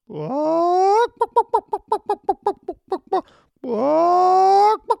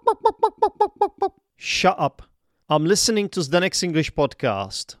Shut up. I'm listening to Zdenek's English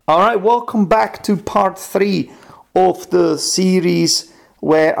podcast. All right, welcome back to part 3 of the series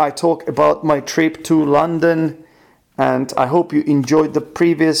where I talk about my trip to London. And I hope you enjoyed the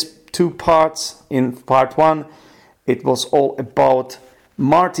previous 2 parts. In part 1, it was all about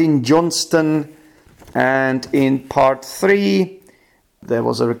Martin Johnston. And in part 3, there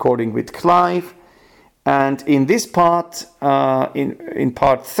was a recording with Clive. And in this part, in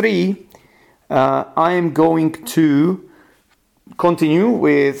part 3, I am going to continue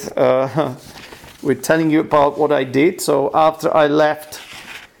with telling you about what I did. So after I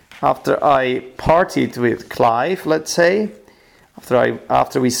partied with Clive, let's say,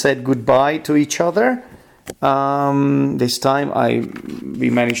 after we said goodbye to each other, this time we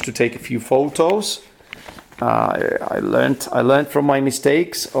managed to take a few photos. I learned from my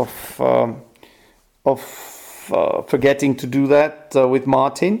mistakes of forgetting to do that with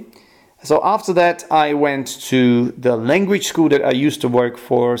Martin. So after that, I went to the language school that I used to work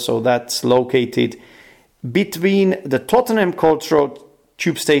for. So that's located between the Tottenham Court Road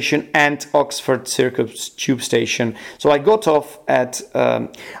tube station and Oxford Circus tube station. So I got off at... I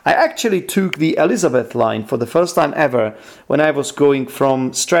actually took the Elizabeth line for the first time ever when I was going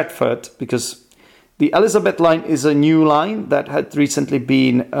from Stratford, because the Elizabeth line is a new line that had recently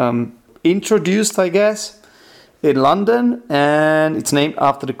been introduced, I guess, in London, and it's named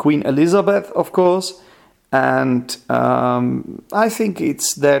after the Queen Elizabeth, of course, and I think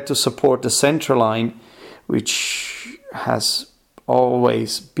it's there to support the Central line, which has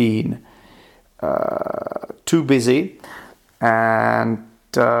always been too busy, and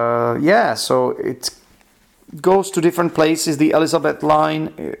so it goes to different places. The Elizabeth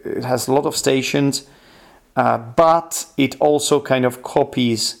line, it has a lot of stations, but it also kind of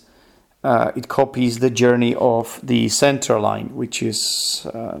copies the journey of the Central line, which is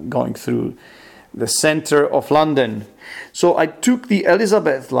going through the center of London. So I took the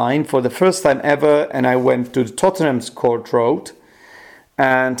Elizabeth line for the first time ever, and I went to the Tottenham Court Road,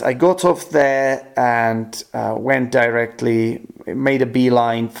 and I got off there and went directly, made a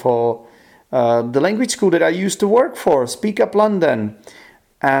beeline for the language school that I used to work for, Speak Up London.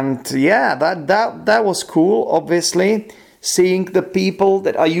 And yeah, that was cool, obviously. Seeing the people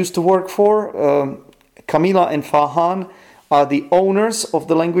that I used to work for, Camilla and Farhan are the owners of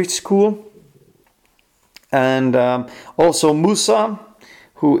the language school. And also Musa,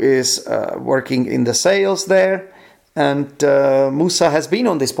 who is working in the sales there. And Musa has been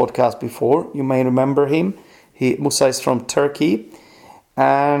on this podcast before. You may remember him. Musa is from Turkey.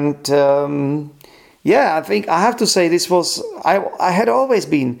 And I think I have to say this was... I had always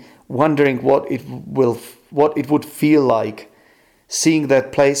been wondering what it would feel like seeing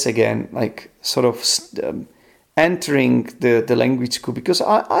that place again, like sort of entering the language school, because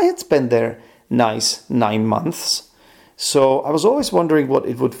I had spent there nice 9 months. So I was always wondering what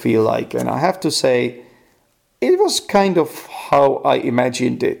it would feel like. And I have to say, it was kind of how I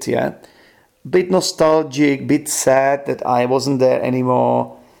imagined it, yeah. Bit nostalgic, bit sad that I wasn't there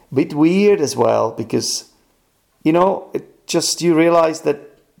anymore. Bit weird as well, because, you realize that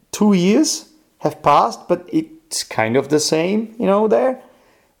 2 years have passed, but it's kind of the same, there.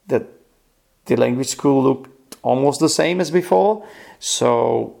 That the language school looked almost the same as before.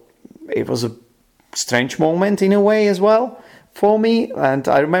 So it was a strange moment in a way as well for me. And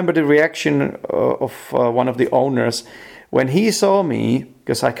I remember the reaction of one of the owners when he saw me,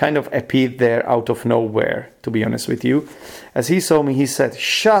 because I kind of appeared there out of nowhere, to be honest with you. As he saw me, he said,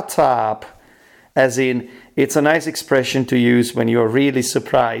 "Shut up," as in, it's a nice expression to use when you're really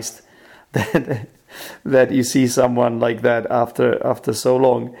surprised that you see someone like that after so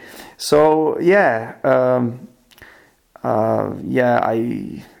long. So I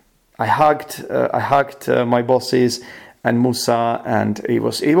hugged my bosses and Musa, and it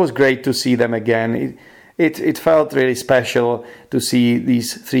was great to see them again. It felt really special to see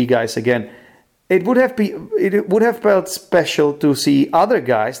these 3 guys again. It would have felt special to see other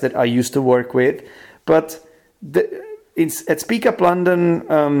guys that I used to work with, but at Speak Up London,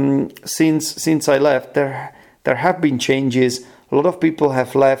 since I left, there have been changes. A lot of people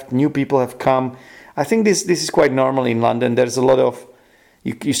have left, new people have come. I think this is quite normal in London. There's a lot of,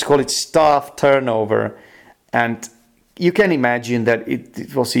 you used to call it staff turnover, and you can imagine that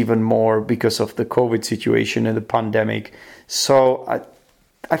it was even more because of the COVID situation and the pandemic. So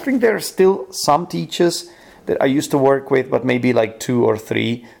I think there are still some teachers that I used to work with, but maybe like 2 or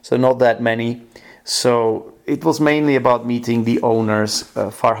 3, so not that many. So it was mainly about meeting the owners,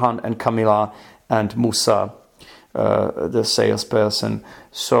 Farhan and Camilla and Musa. the salesperson.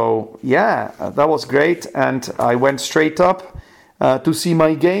 So yeah, that was great, and I went straight up to see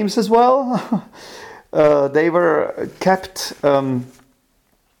my games as well. They were kept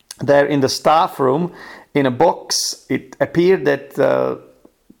there in the staff room in a box. It appeared that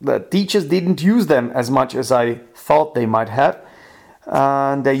the teachers didn't use them as much as I thought they might have.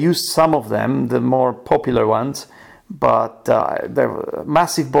 They used some of them, the more popular ones, but there were a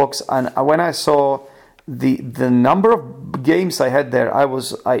massive box. And when I saw the number of games I had there,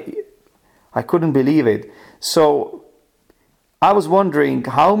 I couldn't believe it. So I was wondering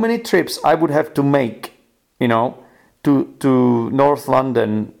how many trips I would have to make, to North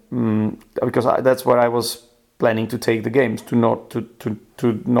London, because that's where I was planning to take the games, to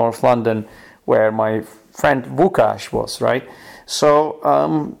North London, where my friend Vukash was, right? So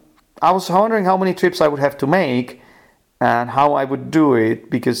I was wondering how many trips I would have to make and how I would do it,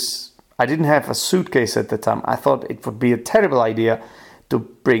 because I didn't have a suitcase at the time. I thought it would be a terrible idea to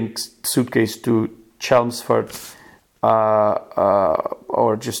bring suitcase to Chelmsford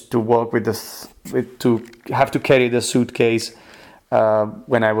or just to walk to have to carry the suitcase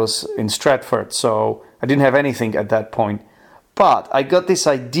when I was in Stratford. So I didn't have anything at that point. But I got this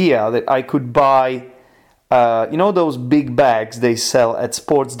idea that I could buy, those big bags they sell at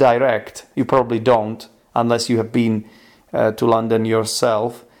Sports Direct. You probably don't, unless you have been to London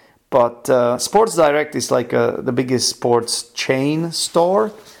yourself. But Sports Direct is like the biggest sports chain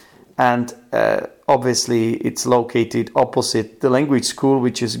store. And obviously it's located opposite the language school,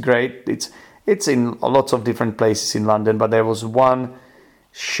 which is great. It's in lots of different places in London, but there was one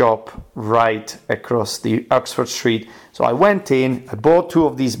shop right across the Oxford Street. So I went in, I bought 2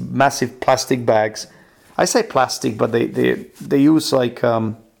 of these massive plastic bags. I say plastic, but they use like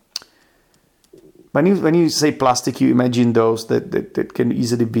when you say plastic, you imagine those that can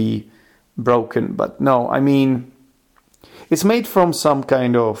easily be broken. But no, I mean it's made from some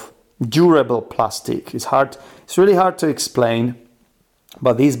kind of durable plastic. It's really hard to explain,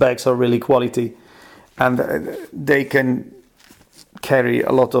 but these bags are really quality, and they can carry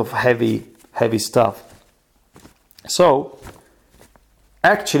a lot of heavy stuff. So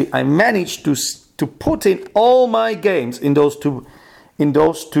actually I managed to put in all my games in those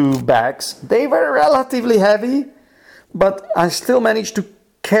two bags. They were relatively heavy, but I still managed to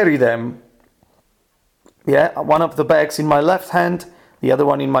carry them. Yeah, one of the bags in my left hand, the other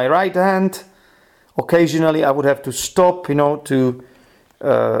one in my right hand. Occasionally I would have to stop, to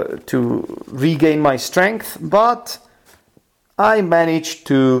regain my strength, but I managed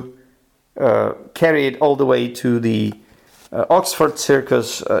to carry it all the way to the Oxford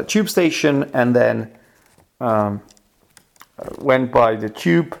Circus tube station, and then went by the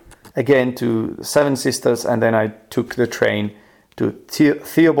tube again to Seven Sisters, and then I took the train to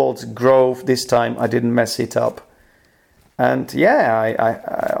Theobald's Grove. This time I didn't mess it up. And yeah,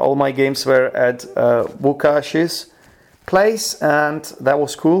 I all my games were at Vukash's place, and that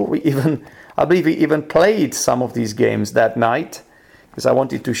was cool. I believe we even played some of these games that night, because I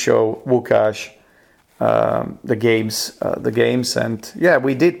wanted to show Vukash the games, and yeah,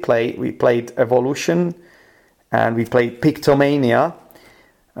 we did play. We played Evolution, and we played Pictomania,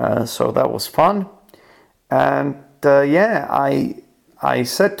 so that was fun. And yeah, I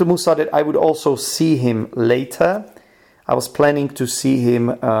said to Musa that I would also see him later. I was planning to see him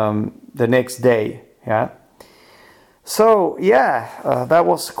the next day. Yeah. So yeah, that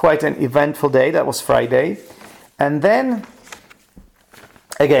was quite an eventful day. That was Friday, and then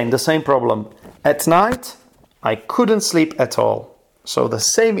again the same problem. At night, I couldn't sleep at all. So the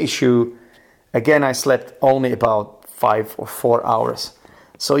same issue. Again, I slept only about 5 or 4 hours.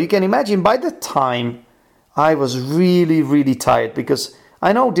 So you can imagine by the time I was really, really tired, because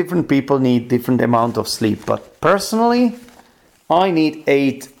I know different people need different amount of sleep, but personally, I need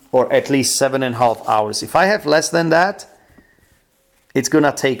 8 or at least 7.5 hours. If I have less than that, it's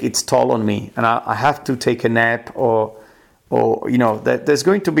gonna take its toll on me, and I have to take a nap, or there's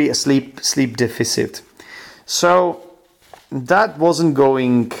going to be a sleep deficit. So that wasn't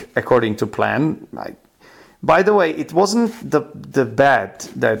going according to plan. By the way, it wasn't the bed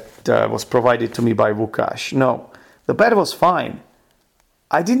that was provided to me by Vukash. No, the bed was fine.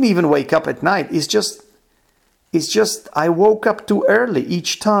 I didn't even wake up at night. It's just I woke up too early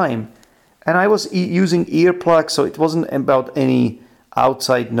each time, and I was using earplugs, so it wasn't about any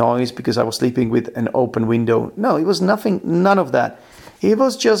outside noise because I was sleeping with an open window. No, it was none of that. It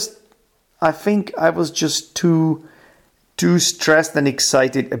was just, I think I was just too stressed and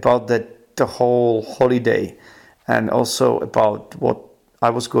excited about the whole holiday, and also about what I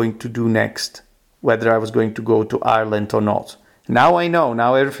was going to do next, whether I was going to go to Ireland or not. Now I know,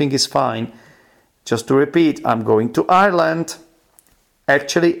 now everything is fine. just to repeat, I'm going to Ireland.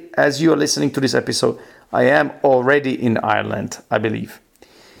 Actually, as you are listening to this episode, I am already in Ireland, I believe.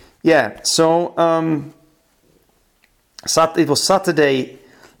 Yeah, so it was Saturday,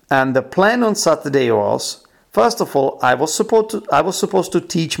 and the plan on Saturday was, first of all, I was supposed to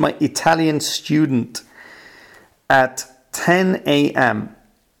teach my Italian student at 10 a.m.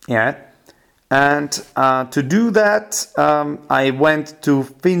 Yeah, and to do that, I went to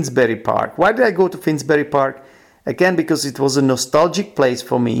Finsbury Park. Why did I go to Finsbury Park? Again, because it was a nostalgic place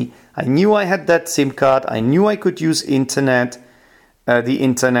for me. I knew I had that SIM card. I knew I could use the internet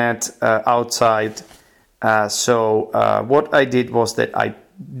outside. So what I did was that I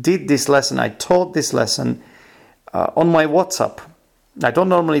did this lesson. I taught this lesson on my WhatsApp. I don't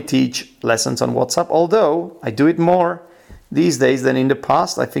normally teach lessons on WhatsApp, although I do it more these days than in the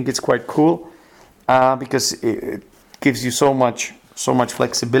past. I think it's quite cool because it gives you so much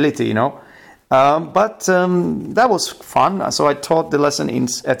flexibility, you know. But that was fun. So I taught the lesson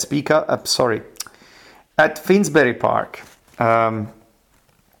at Finsbury Park. I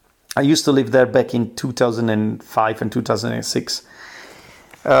used to live there back in 2005 and 2006.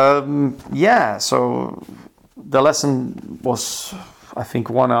 So the lesson was, I think,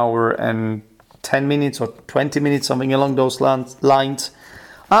 1 hour and 10 minutes or 20 minutes, something along those lines.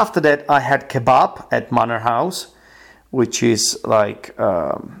 After that, I had kebab at Manor House, which is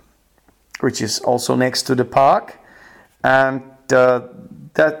also next to the park, and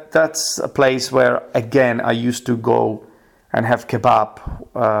that's a place where, again, I used to go and have kebab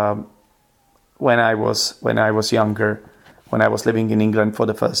when I was younger, when I was living in England for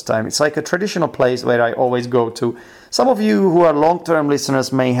the first time. It's like a traditional place where I always go to. Some of you who are long-term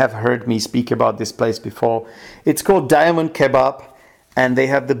listeners may have heard me speak about this place before. It's called Diamond Kebab, and they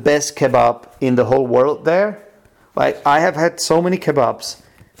have the best kebab in the whole world there. Like, I have had so many kebabs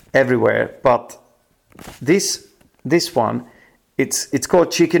everywhere, but this one, it's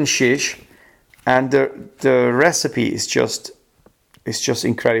called chicken shish, and the recipe is just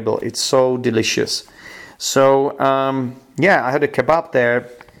incredible. It's so delicious. So I had a kebab there,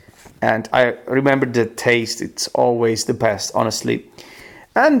 and I remember the taste. It's always the best, honestly.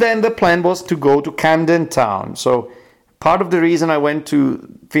 And then the plan was to go to Camden Town. So part of the reason I went to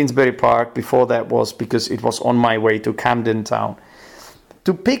Finsbury Park before that was because it was on my way to Camden Town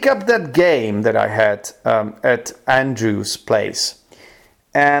to pick up that game that I had at Andrew's place.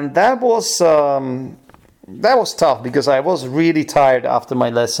 And that was tough because I was really tired after my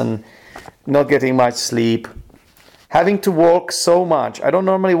lesson, not getting much sleep, having to walk so much. I don't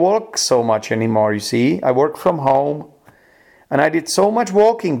normally walk so much anymore, you see. I work from home, and I did so much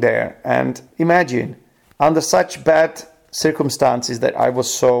walking there. And imagine, under such bad circumstances, that I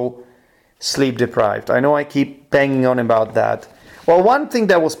was so sleep deprived. I know I keep banging on about that. Well, one thing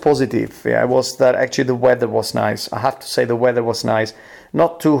that was positive, was that actually the weather was nice. I have to say the weather was nice.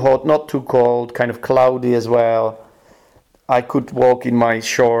 Not too hot, not too cold, kind of cloudy as well. I could walk in my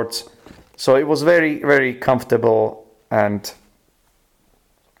shorts. So it was very, very comfortable. And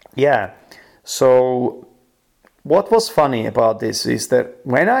so what was funny about this is that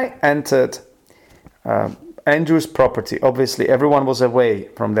when I entered Andrew's property, obviously everyone was away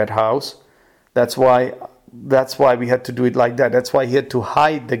from that house. That's why we had to do it like that. That's why he had to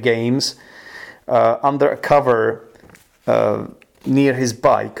hide the games under a cover near his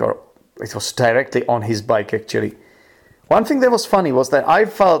bike, or it was directly on his bike, actually. One thing that was funny was that I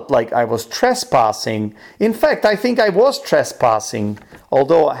felt like I was trespassing. In fact, I think I was trespassing,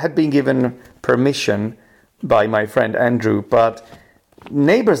 although I had been given permission by my friend Andrew, but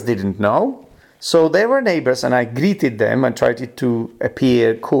neighbors didn't know. So they were neighbors, and I greeted them and tried to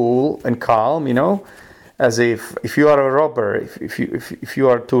appear cool and calm, as if you are a robber, if you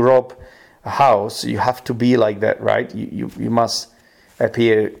are to rob a house, you have to be like that, right? You must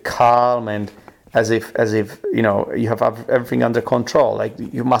appear calm and as if you have everything under control. Like,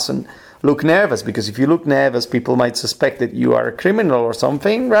 you mustn't look nervous, because if you look nervous, people might suspect that you are a criminal or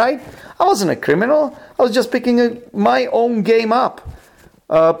something, right? I wasn't a criminal. I was just picking my own game up.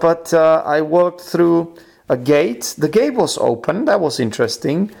 But I walked through a gate. The gate was open. That was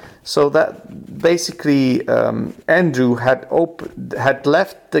interesting. So that basically Andrew had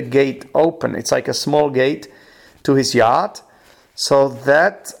left the gate open. It's like a small gate to his yard. So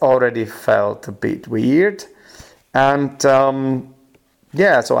that already felt a bit weird. And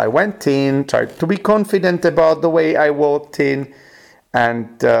so I went in, tried to be confident about the way I walked in,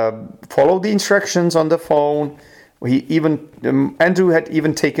 and followed the instructions on the phone. Andrew had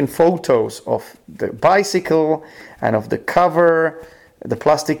even taken photos of the bicycle and of the cover, the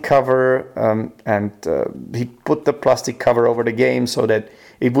plastic cover, and he put the plastic cover over the game so that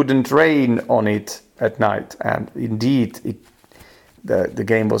it wouldn't rain on it at night. And indeed, the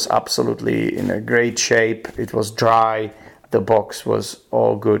game was absolutely in a great shape. It was dry. The box was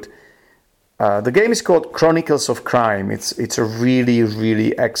all good. The game is called Chronicles of Crime. It's a really,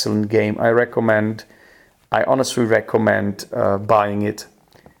 really excellent game. I honestly recommend buying it.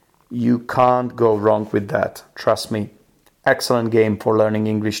 You can't go wrong with that. Trust me. Excellent game for learning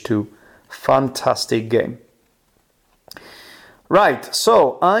English too. Fantastic game. Right,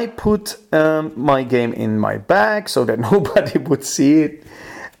 so I put my game in my bag so that nobody would see it,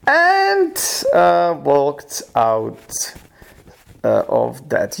 and walked out of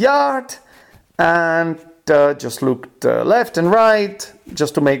that yard and just looked left and right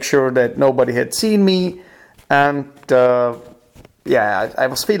just to make sure that nobody had seen me. And I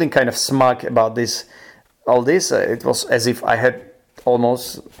was feeling kind of smug about all this. It was as if I had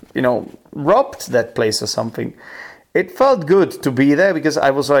almost, robbed that place or something. It felt good to be there because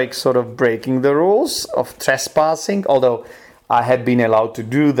I was like sort of breaking the rules of trespassing, although I had been allowed to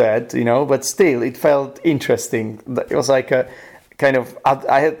do that, but still it felt interesting. It was like a kind of,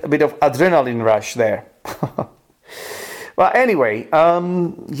 I had a bit of adrenaline rush there. Well, anyway,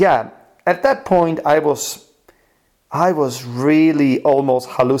 at that point I was really almost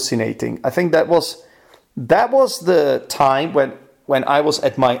hallucinating. I think that was the time when I was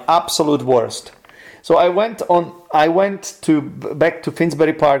at my absolute worst. So I went back to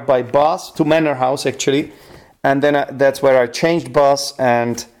Finsbury Park by bus to Manor House actually, and then that's where I changed bus.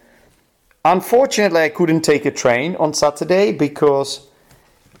 And unfortunately, I couldn't take a train on Saturday because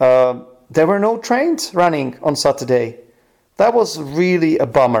there were no trains running on Saturday. That was really a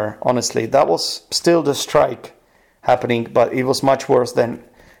bummer, honestly. That was still the strike happening, but it was much worse than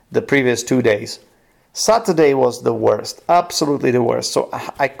the previous 2 days. Saturday was the worst, absolutely the worst. So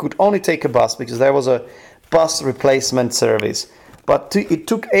I could only take a bus because there was a bus replacement service. But it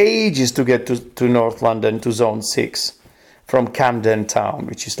took ages to get to North London, to Zone 6, from Camden Town,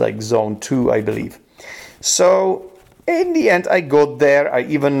 which is like Zone 2, I believe. So in the end, I got there. I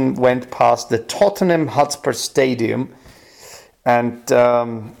even went past the Tottenham Hotspur Stadium and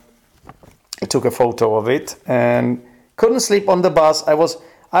I took a photo of it and couldn't sleep on the bus. I was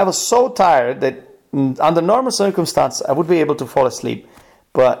so tired that under normal circumstances, I would be able to fall asleep.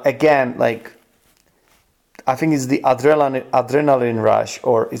 But again, I think it's the adrenaline rush,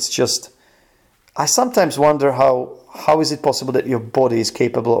 or it's just, I sometimes wonder how is it possible that your body is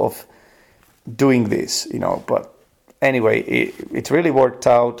capable of doing this, But anyway, it really worked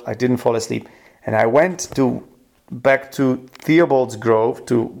out. I didn't fall asleep. And I went back to Theobald's Grove,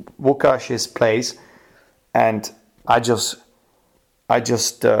 to Wukash's place, and I just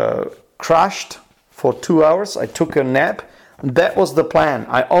crashed for 2 hours. I took a nap. That was the plan.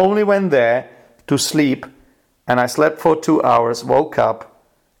 I only went there to sleep, and I slept for 2 hours, woke up,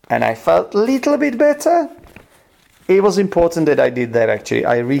 and I felt a little bit better. It was important that I did that, actually.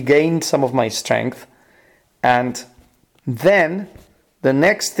 I regained some of my strength, and then the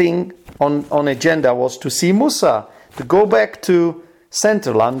next thing on agenda was to see Musa, to go back to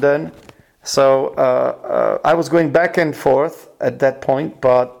central London. So I was going back and forth at that point,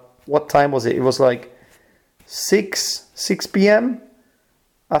 but what time was it? It was like 6 p.m.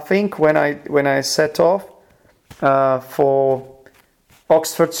 I think when I set off for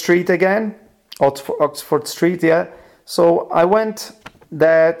Oxford Street again. Oxford Street, yeah. So I went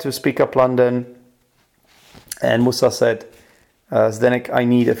there to Speak Up London, and Musa said, Zdenek, I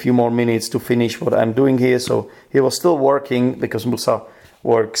need a few more minutes to finish what I'm doing here. So he was still working because Musa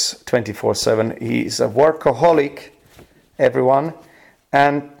works 24/7. He's a workaholic, everyone.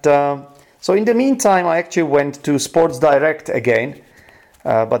 And so in the meantime, I actually went to Sports Direct again,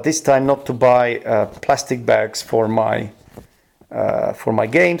 but this time not to buy plastic bags for my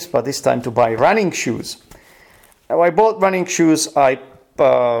games, but this time to buy running shoes. Now, I bought running shoes. I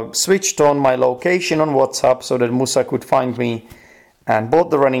switched on my location on WhatsApp so that Musa could find me, and bought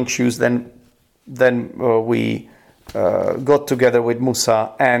the running shoes. Then we got together with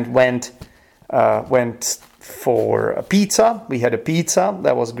Musa and went for a pizza. We had a pizza.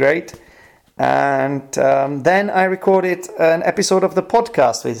 That was great. And then I recorded an episode of the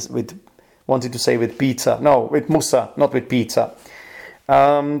podcast with pizza. No, with Musa, not with pizza.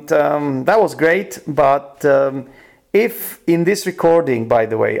 And that was great. But if in this recording, by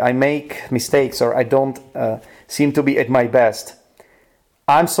the way, I make mistakes or I don't seem to be at my best,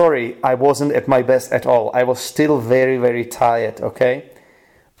 I'm sorry, I wasn't at my best at all. I was still very, very tired, okay?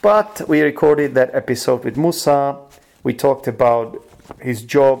 But we recorded that episode with Musa. We talked about his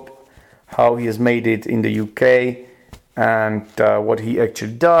job, how he has made it in the UK, and what he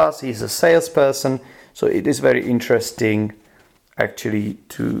actually does. He's a salesperson, so it is very interesting. actually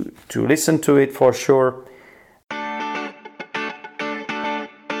to listen to it for sure.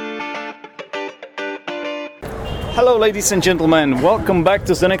 Hello, ladies and gentlemen. Welcome back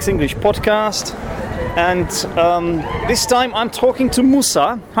to Zdeněk's English podcast. And this time I'm talking to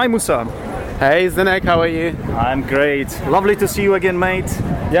Musa. Hi, Musa. Hey Zdeněk, how are you? I'm great. Lovely to see you again, mate.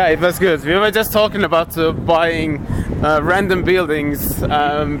 Yeah, it was good. We were just talking about buying random buildings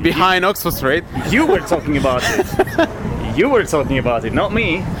behind Oxford Street. You were talking about it. You were talking about it, not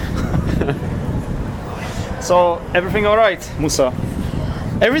me. So, everything all right, Musa?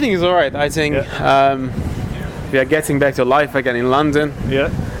 Everything is alright, I think. We are getting back to life again in London. Yeah.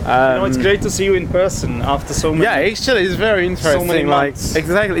 It's great to see you in person after so many. Yeah, actually, it's very interesting. So many like months.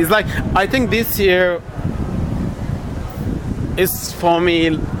 exactly, it's like I think this year is for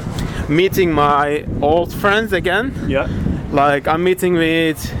me meeting my old friends again. Yeah. Like I'm meeting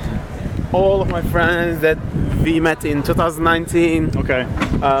with all of my friends that we met in 2019. Okay.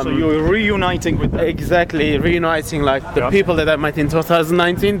 So you're reuniting with them. Exactly, reuniting like the people that I met in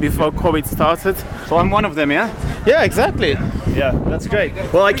 2019 before COVID started. So I'm one of them, yeah? Yeah, exactly. Yeah, that's great.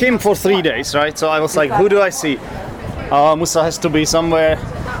 Well, I came for 3 days, right? So I was like, who do I see? Musa has to be somewhere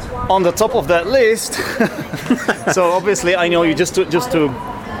on the top of that list. So obviously I know you just to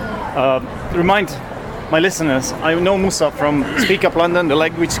remind my listeners, I know Musa from Speak Up London, the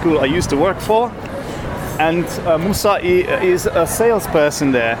language school I used to work for. And Musa is a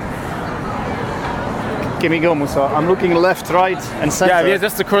salesperson there. Can we go, Musa? I'm looking left, right, and center. Yeah, we are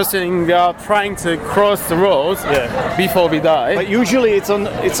just crossing. We are trying to cross the road before we die. But usually it's on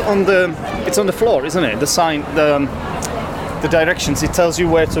the floor, isn't it? The sign, the directions. It tells you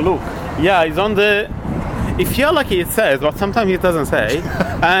where to look. Yeah, it's on the. If you're lucky, it says, but sometimes it doesn't say.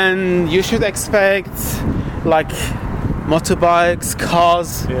 And you should expect like motorbikes,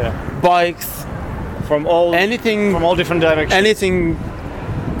 cars, bikes. From all different directions. Anything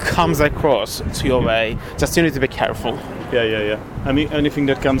comes across to your way, just you need to be careful. Yeah. I mean, anything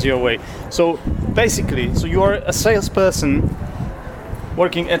that comes your way. So basically, you are a salesperson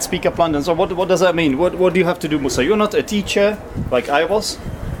working at Speak Up London. So what does that mean? What do you have to do, Musa? You're not a teacher like I was.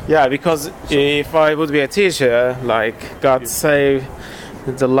 Yeah, because if I would be a teacher, like God save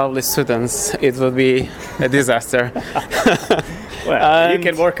the lovely students, it would be a disaster. Well, you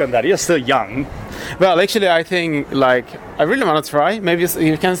can work on that. You're still young. Well, actually, I think like I really want to try. Maybe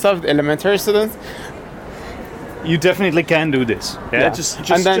you can start with elementary students. You definitely can do this. Yeah.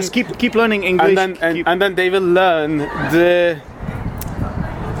 Just keep learning English. And then they will learn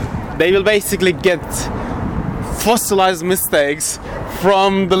They will basically get fossilized mistakes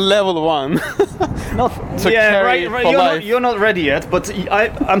from the level 1. You're not ready yet, but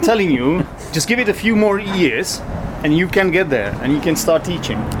I'm telling you, just give it a few more years. And you can get there, and you can start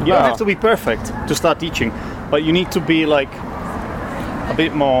teaching. You don't have to be perfect to start teaching, but you need to be like a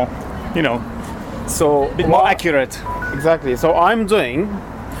bit more, more accurate. Exactly. So I'm doing.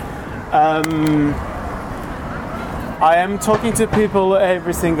 I am talking to people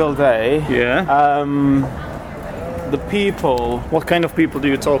every single day. Yeah. The people. What kind of people do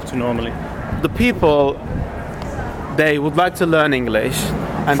you talk to normally? The people. They would like to learn English,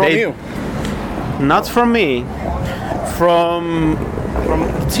 and from you. Not from me. From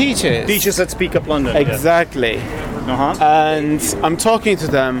teachers. Teachers that Speak Up London. Exactly. Uh-huh. And I'm talking to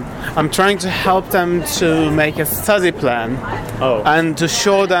them. I'm trying to help them to make a study plan and to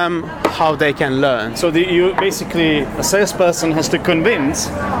show them how they can learn. So you basically, a salesperson has to convince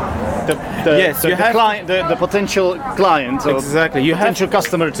the potential client or potential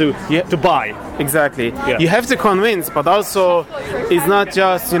customer to buy. Exactly. Yeah. You have to convince, but also it's not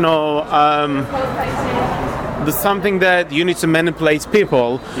just there's something that you need to manipulate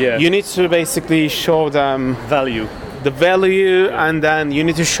people. Yeah. You need to basically show them the value, and then you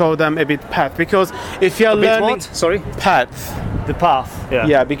need to show them a bit path. Because if you're learning path. The path. Yeah.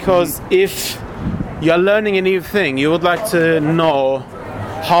 Yeah, because if you're learning a new thing, you would like to know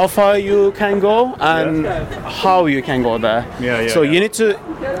how far you can go and how you can go there. So you need to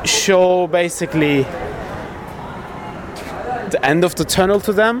show basically the end of the tunnel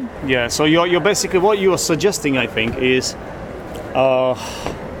to them. Yeah, so you're basically, what you're suggesting, I think, is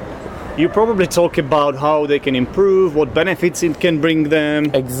you probably talk about how they can improve, what benefits it can bring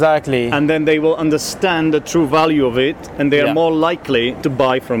them. Exactly. And then they will understand the true value of it, and they are more likely to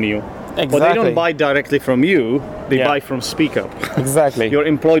buy from you. Exactly. But they don't buy directly from you, they buy from Speak Up. Exactly. You're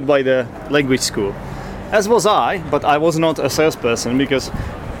employed by the language school. As was I, but I was not a salesperson because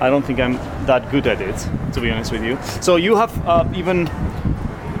I don't think I'm that good at it, to be honest with you. So you have even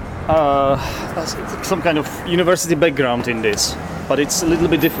some kind of university background in this. but it's a little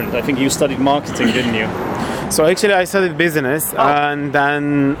bit different. I think you studied marketing, didn't you? So actually I studied business and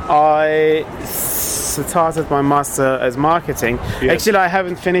then I started my master as marketing. Yes. Actually I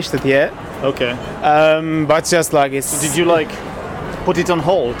haven't finished it yet. Okay. But just like it's... Did you like put it on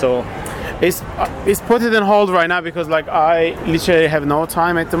hold or? It's put it on hold right now because like I literally have no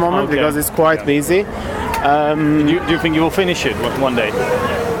time at the moment because it's quite busy. Do you think you will finish it one day?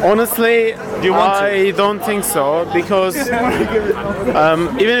 Honestly, Do you want I don't think so because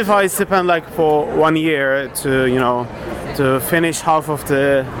even if I spend like for 1 year to finish half of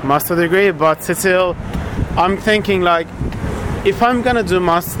the master degree, but still I'm thinking like if I'm gonna do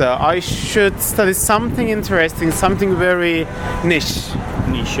master, I should study something interesting, something very niche.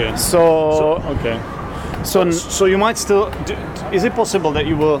 Niche. So okay. So you might still. Is it possible that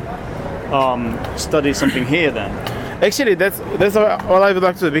you will study something here then? actually that's what I would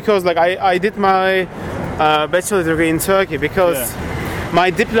like to do because like I did my bachelor degree in Turkey because my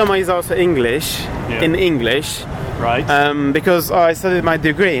diploma is also English in English. Right. Because I studied my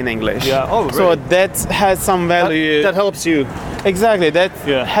degree in English. Yeah. Oh, really? So that has some value. That helps you. Exactly. That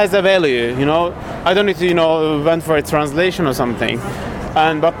has a value. I don't need to went for a translation or something.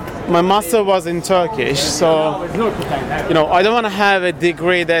 But my master was in Turkish, so I don't want to have a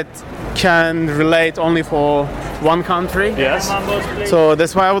degree that can relate only for one country. Yes. So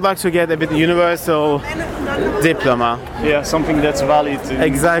that's why I would like to get a bit universal diploma. Yeah, something that's valid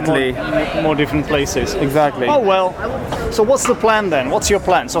in more different places. Exactly. Oh well. So what's the plan then? What's your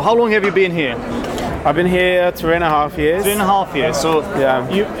plan? So how long have you been here? I've been here 3.5 years. 3.5 years. So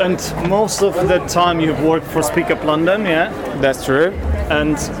and most of the time you've worked for Speak Up London, yeah? That's true.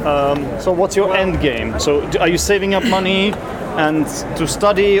 And so what's your end game? So are you saving up money and to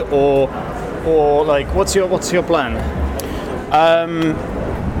study or like what's your plan?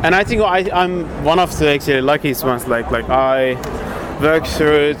 And I think I'm one of the actually luckiest ones. Like I worked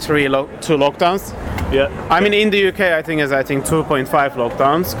through two lockdowns. Yeah. I mean in the UK I think 2.5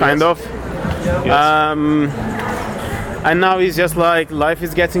 lockdowns kind of. Yes. And now it's just like life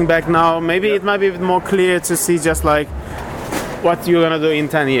is getting back now. Maybe it might be a bit more clear to see just like what you're gonna do in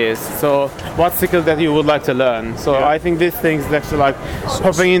 10 years. So what skill that you would like to learn. So I think these things actually like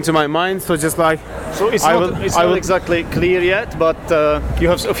popping into my mind. So just like it's not exactly clear yet, but you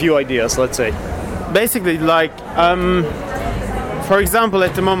have a few ideas, let's say. Basically like for example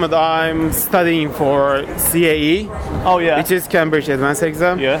at the moment I'm studying for CAE. Oh yeah. Which is Cambridge Advanced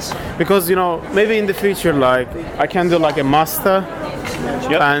Exam. Yes. Because maybe in the future like I can do like a master.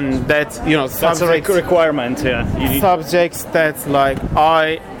 Yep. And that that's a requirement. Yeah. Subjects that like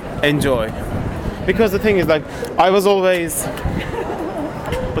I enjoy, because the thing is like I was always.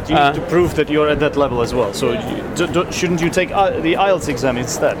 But you need to prove that you're at that level as well. So shouldn't you take the IELTS exam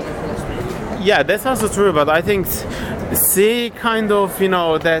instead? Yeah, that's also true. But I think C kind of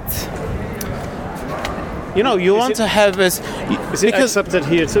that. You want to have this. Is it accepted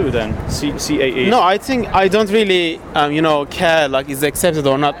here too then? CAE? No, I think I don't really, care like is it accepted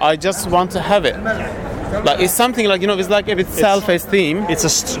or not. I just want to have it. Like it's something like it's like a bit self-esteem. It's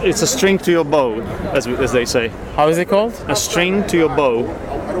a string to your bow, as they say. How is it called? A string to your bow.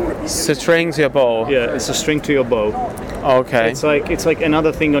 String to your bow. Yeah, it's a string to your bow. Okay. It's like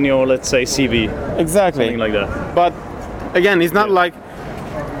another thing on your, let's say, CV. Exactly. Something like that. But again, it's not like.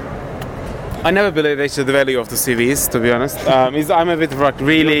 I never believed actually the value of the CVs, to be honest. I'm a bit like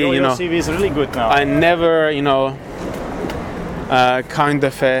really, your CV is really good now. I never, kind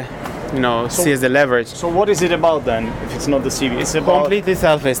of, see as a leverage. So what is it about then? If it's not the CV, it's about completely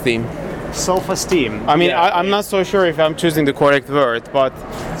self-esteem. Self-esteem. I mean, I'm not so sure if I'm choosing the correct word, but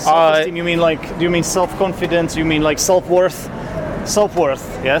self-esteem. You mean like? Do you mean self-confidence? You mean like self-worth?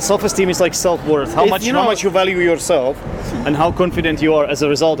 Self-worth, yeah. Self-esteem is like self-worth. How much you value yourself, and how confident you are as a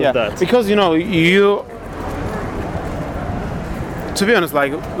result of that. Because you. To be honest,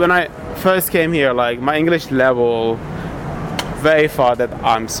 like when I first came here, like my English level very far that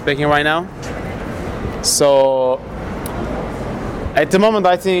I'm speaking right now. So at the moment,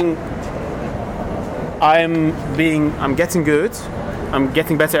 I think I'm getting good. I'm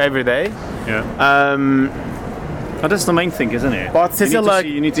getting better every day. Yeah. But that's the main thing, isn't it? But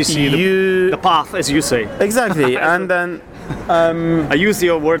you need to see the path, as you say. Exactly, and then I use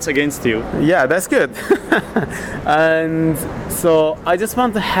your words against you. Yeah, that's good. And so I just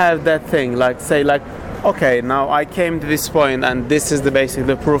want to have that thing, like say, like, okay, now I came to this point, and this is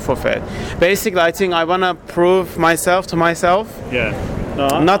the proof of it. Basically, I think I want to prove myself to myself. Yeah.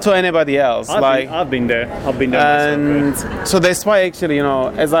 Not to anybody else. I've been there. And myself, so that's why actually,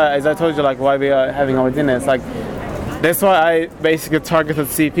 as I told you, like why we are having our dinner, it's like. That's why I basically targeted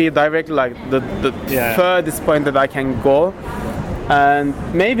CP directly, like the furthest point that I can go. and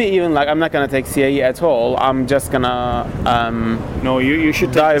maybe even like I'm not gonna take CAE at all. I'm just gonna No, you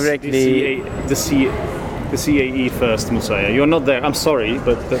should take directly the CAE first, Musaya. You're not there. I'm sorry,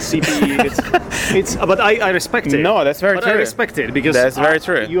 but the CPE, it's. But I respect it. No, that's very but true. I respect it because That's very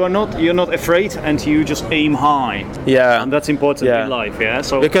true. You're not afraid, and you just aim high. Yeah. And that's important Yeah. in life. Yeah.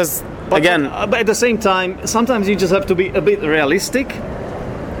 So Because but, again, but at the same time, sometimes you just have to be a bit realistic.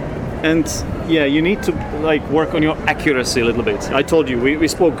 And yeah, you need to like work on your accuracy a little bit. I told you we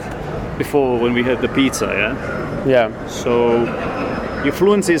spoke before when we had the pizza. Yeah. yeah, So your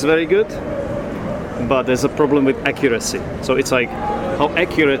fluency is very good, but there's a problem with accuracy. So it's like how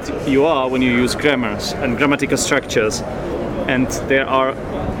accurate you are when you use grammars and grammatical structures, and there are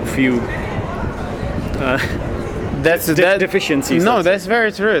a few that's deficiencies. No, that's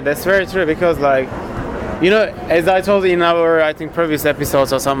very true. That's very true because like, you know, as I told in our I think previous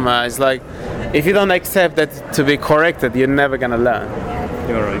episodes or somewhere, it's like if you don't accept that to be corrected, you're never gonna learn.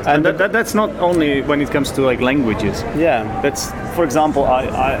 You're right. And that's not only when it comes to like languages. Yeah. That's, for example,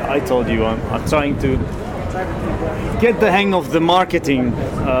 I told you I'm trying to get the hang of the marketing,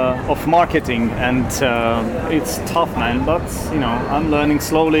 and it's tough, man. But you know, I'm learning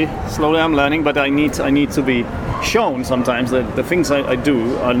slowly. I'm learning, but I need to be shown sometimes that the things I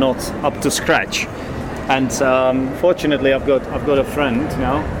do are not up to scratch. And fortunately, I've got a friend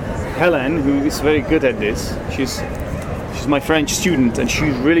now, Helen, who is very good at this. She's my French student, and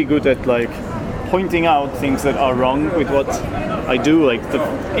she's really good at like pointing out things that are wrong with what I do, like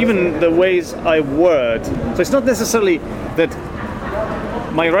even the ways I word. So it's not necessarily that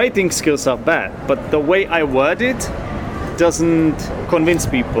my writing skills are bad, but the way I word it doesn't convince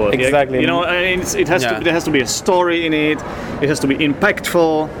people. Exactly. You know, and there has to be a story in it. It has to be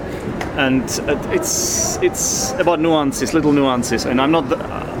impactful, and it's about nuances, little nuances. And I'm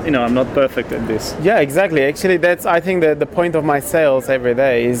not perfect at this. Yeah, exactly. Actually, that's I think the point of my sales every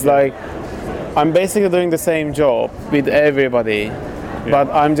day is like I'm basically doing the same job with everybody, but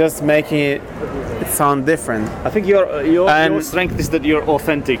I'm just making it sound different. I think your strength is that you're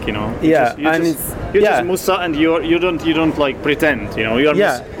authentic. You know. You're just Musa, and you don't like pretend. You know. You're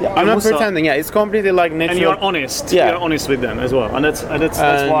I'm not Musa, pretending. Yeah, it's completely like natural. And you're honest. Yeah. You're honest with them as well, and that's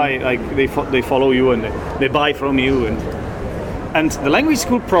why like they follow you and they buy from you and the language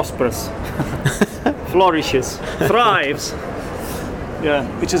school prospers, flourishes, thrives. Yeah,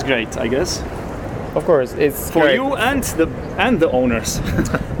 which is great, I guess. Of course, it's for great. You and the owners.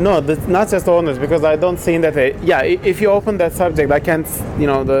 No, not just owners, because I don't see in that way. Yeah, if you open that subject, I can't,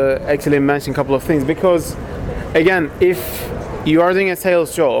 actually mention a couple of things because, again, if you are doing a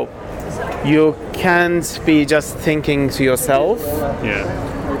sales job, you can't be just thinking to yourself. Yeah.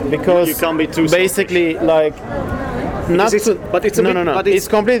 Because you can't be too basically selfish. like. But it's a no. But it's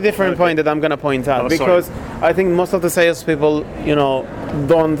completely different point that I'm gonna point out because I think most of the salespeople,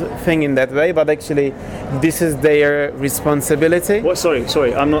 don't think in that way. But actually, this is their responsibility. What?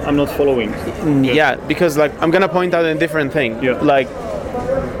 Sorry. I'm not following. Yeah, because like I'm gonna point out a different thing. Yeah. Like,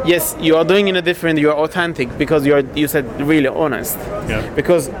 yes, you are doing you're authentic because you said really honest. Yeah.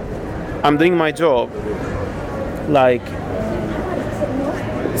 Because I'm doing my job, like.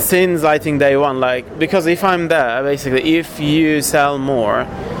 Since I think day one, because if I'm there, basically, if you sell more,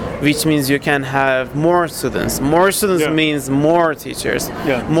 which means you can have more students. More students means more teachers.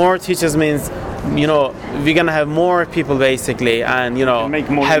 Yeah. More teachers means, we're gonna have more people basically, and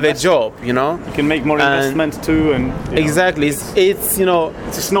have a job. You can make more investment too, and exactly, it's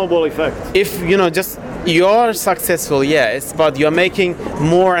a snowball effect. If just you're successful, yes, but you're making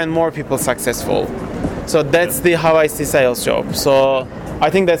more and more people successful. So that's how I see sales job. So. I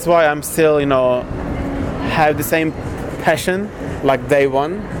think that's why I'm still, have the same passion like day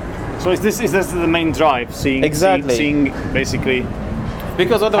one. So is this the main drive? Seeing basically,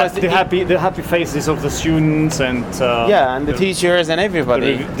 because otherwise the happy faces of the students and and the teachers and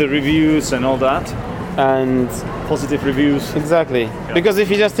everybody, the reviews and all that, and positive reviews. Exactly. Yeah. Because if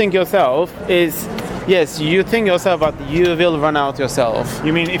you just think yourself yes, you think yourself, but you will run out yourself.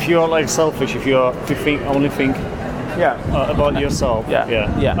 You mean if you're like selfish, if you only think. About yourself.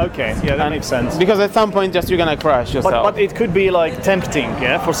 Yeah. Okay. Yeah, that makes sense. Because at some point, just you're gonna crash yourself. But it could be like tempting,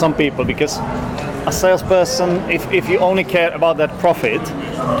 for some people, because a salesperson, if you only care about that profit,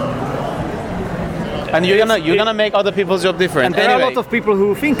 and you're gonna make other people's job different. And there are a lot of people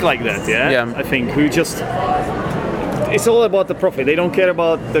who think like that. Yeah. I think who just it's all about the profit. They don't care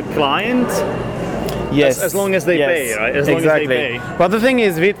about the client. Yes. As long as they pay, right? As long as they pay. But the thing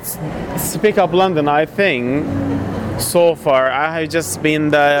is, with Speak Up London, I think. So far, I have just been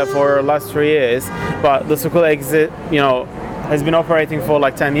there for the last 3 years, but the school has been operating for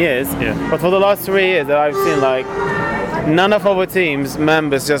like 10 years. Yeah. But for the last 3 years that I've seen, none of our teams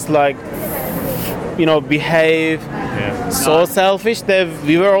members just like, behave so selfish.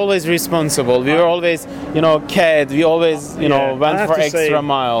 We were always responsible. We were always, cared. We always, went for extra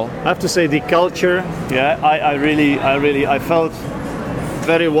mile. I have to say the culture. Yeah, I felt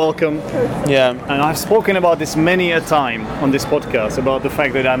very welcome. Yeah. And I've spoken about this many a time on this podcast about the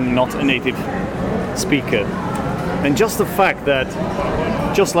fact that I'm not a native speaker, and just the fact that,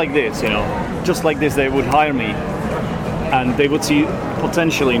 just like this, they would hire me, and they would see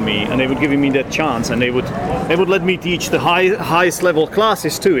potential in me, and they would give me that chance, and they would let me teach the highest level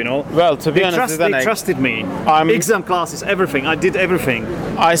classes too. Well, to be honest, they trusted me. Exam classes, everything. I did everything.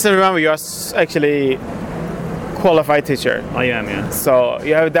 I still remember you are actually qualified teacher. I am, yeah. So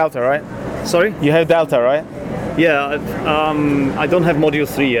you have Delta, right? Sorry? You have Delta, right? Yeah. I don't have module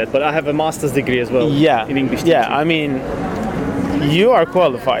 3 yet, but I have a master's degree as well. Yeah. In English teaching. Yeah. I mean, you are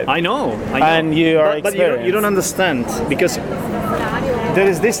qualified. I know. And you are experienced. But you don't understand, because there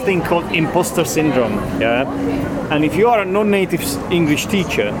is this thing called imposter syndrome. Yeah. And if you are a non-native English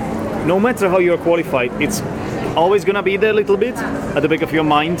teacher, no matter how you are qualified, it's always gonna be there a little bit at the back of your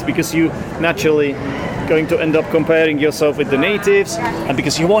mind, because you naturally going to end up comparing yourself with the natives, and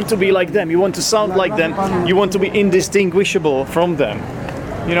because you want to be like them, you want to sound like them, you want to be indistinguishable from them,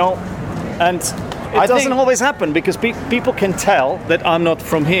 and it doesn't always happen, because people can tell that I'm not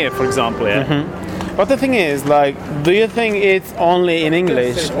from here, for example. Yeah. Mm-hmm. But the thing is, like, do you think it's only in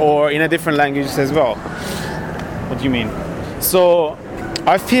English or in a different language as well? What do you mean? So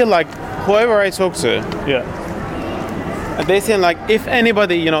I feel like whoever I talk to, they say, like, if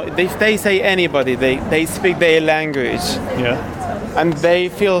anybody, if they say anybody, they speak their language, and they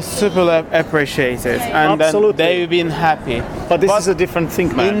feel super appreciated, and Absolutely. then they've been happy. But this is a different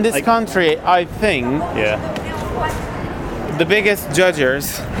thing, man. In this country, I think the biggest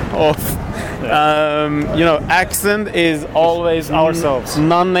judges of accent is always ourselves,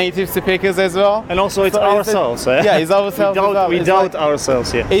 non-native speakers as well, and also it's ourselves. It's ourselves. We doubt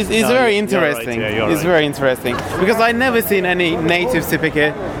ourselves. Yeah, it's very interesting. You're right. It's very interesting, because I never seen any native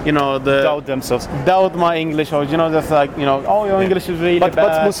speaker, doubt themselves, doubt my English, or just like oh, your English is really bad.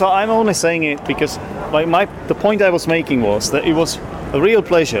 But Musa, I'm only saying it because the point I was making was that it was a real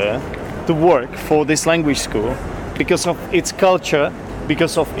pleasure to work for this language school because of its culture,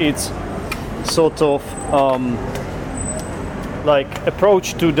 because of its sort of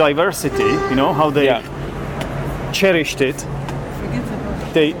approach to diversity, how they cherished it.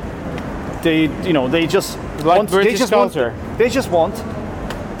 They just like want British culture. They just want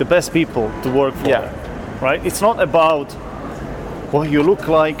the best people to work for them, right? It's not about what you look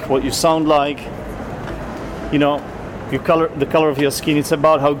like, what you sound like, the color of your skin. It's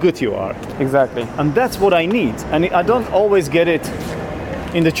about how good you are. Exactly. And that's what I need. And I don't always get it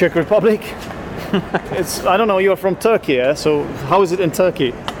in the Czech Republic. I don't know, you're from Turkey, so how is it in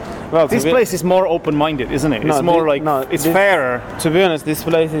Turkey? Well, this place is more open-minded, isn't it? It's more it's fairer. To be honest, this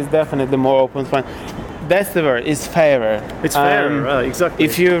place is definitely more open-minded. That's the word, it's fairer. It's fairer, exactly.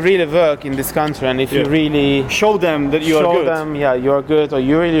 If you really work in this country, and if you really show them that you are good. Show them, you are good, or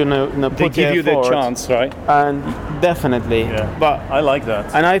you really put they give you the chance, right? And definitely. Yeah. But I like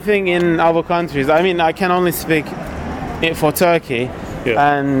that. And I think in other countries, I can only speak for Turkey,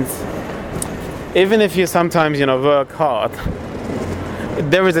 and even if you sometimes work hard,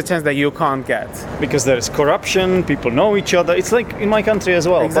 there is a chance that you can't get, because there is corruption. People know each other. It's like in my country as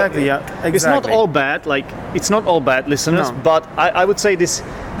well. Exactly. Exactly. It's not all bad. It's not all bad, listeners. No. But I would say this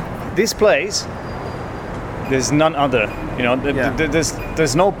place, there's none other.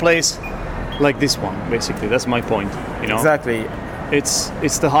 There's no place like this one. Basically, that's my point. Exactly.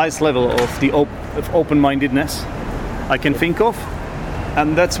 It's the highest level of the of open-mindedness I can think of,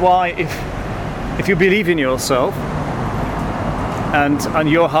 and that's why if you believe in yourself and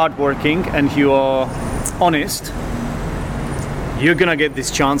you're hardworking and you're honest, you're gonna get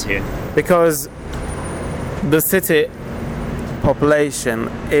this chance here. Because the city population,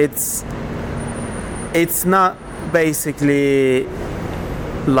 it's not basically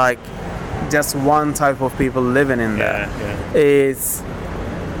like just one type of people living in there. It's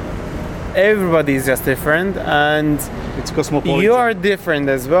everybody is just different, and it's cosmopolitan. You are different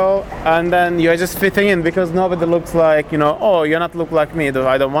as well, and then you are just fitting in, because nobody looks like, oh, you're not look like me, though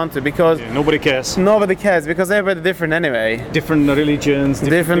I don't want to, because nobody cares. Nobody cares, because everybody's different anyway. Different religions,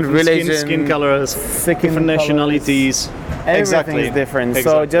 different religions, skin colors, different nationalities. Everything is different.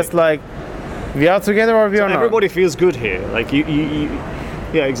 Exactly. So just like we are together or we are not. Everybody feels good here. Like you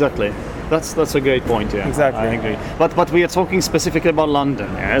exactly. That's a great point. Yeah, exactly. I agree. But we are talking specifically about London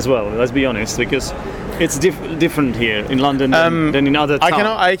as well. Let's be honest, because it's different here in London than in other towns.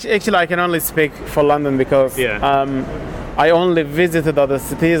 I can only speak for London, because I only visited other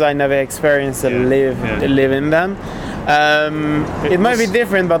cities. I never experienced live in them. It might be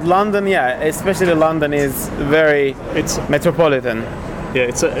different, but London, especially London, is it's metropolitan. Yeah,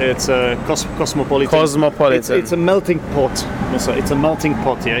 it's a cosmopolitan. It's a melting pot. Also, it's a melting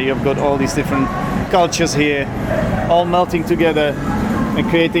pot. Yeah, you've got all these different cultures here, all melting together and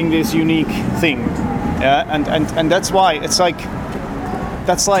creating this unique thing. Yeah, and that's why it's like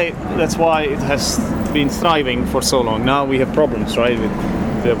that's why it has been thriving for so long. Now we have problems, right?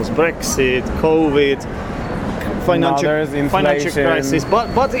 There was Brexit, COVID, financial crisis,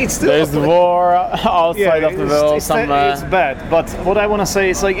 but it's still there's war outside of the world somewhere. It's bad, but what I want to say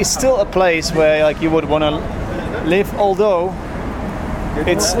is like it's still a place where like you would want to live, although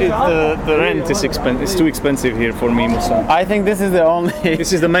the rent is expensive. It's too expensive here for me, Musa. I think this is the only.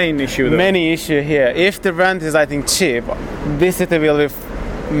 This is the main issue. Though. Issue here. If the rent is, I think, cheap, this city will be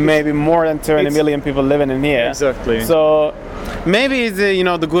maybe more than 20 million people living in here. Exactly. So maybe it's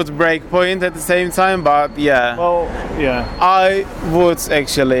the good break point at the same time, but yeah. Well, yeah. I would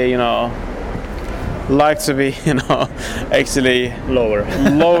actually like to be actually lower.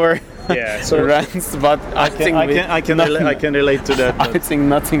 Yeah, so rents, but I can relate to that. I think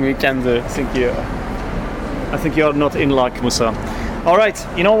nothing we can do. I think you are not in luck, Musa. All right,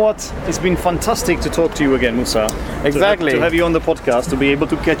 you know what? It's been fantastic to talk to you again, Musa. Exactly. To have you on the podcast, to be able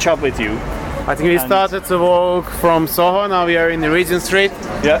to catch up with you. I think we started to walk from Soho. Now we are in the Regent Street.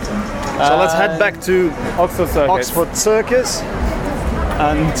 Yeah. So let's head back to Oxford Circus,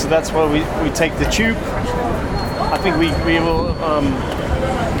 and that's where we take the tube. I think we will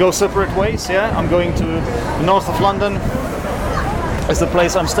go separate ways. Yeah. I'm going to the north of London. Is the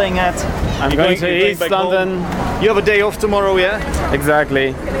place I'm staying at. I'm going to East London. You have a day off tomorrow, yeah?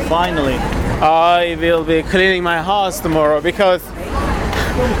 Exactly. Finally. I will be cleaning my house tomorrow because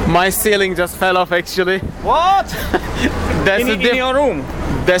my ceiling just fell off actually. What? in your room?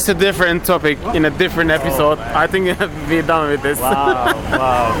 That's a different topic in a different episode. I think we're done with this.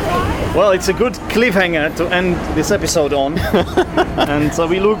 Wow. Well, it's a good cliffhanger to end this episode on. And so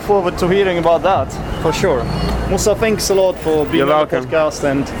we look forward to hearing about that, for sure. Musa, thanks a lot for being on the podcast,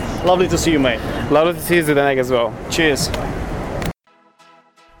 and lovely to see you, mate. Lovely to see you, Zdenek, as well. Cheers.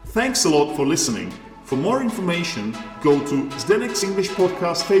 Thanks a lot for listening. For more information, go to Zdenek's English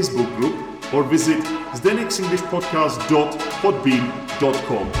Podcast Facebook group or visit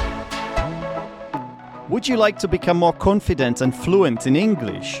zdenek'senglishpodcast.podbean.com. Would you like to become more confident and fluent in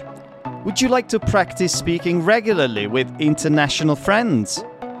English? Would you like to practice speaking regularly with international friends?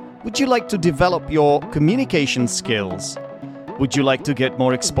 Would you like to develop your communication skills? Would you like to get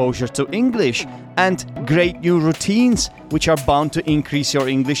more exposure to English and great new routines which are bound to increase your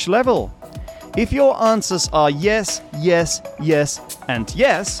English level? If your answers are yes, yes, yes, and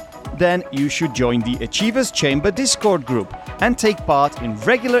yes, then you should join the Achievers Chamber Discord group and take part in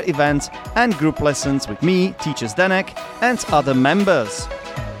regular events and group lessons with me, Teacher Zdenek, and other members.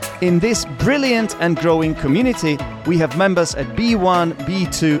 In this brilliant and growing community, we have members at B1,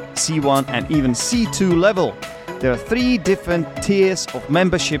 B2, C1 and even C2 level. There are 3 different tiers of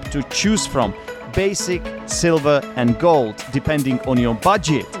membership to choose from: basic, silver and gold, depending on your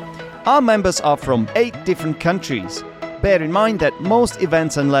budget. Our members are from 8 different countries. Bear in mind that most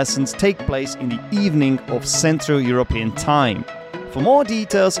events and lessons take place in the evening of Central European time. For more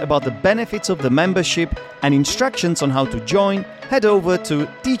details about the benefits of the membership and instructions on how to join, head over to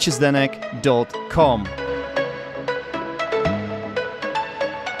teacherzdenek.com.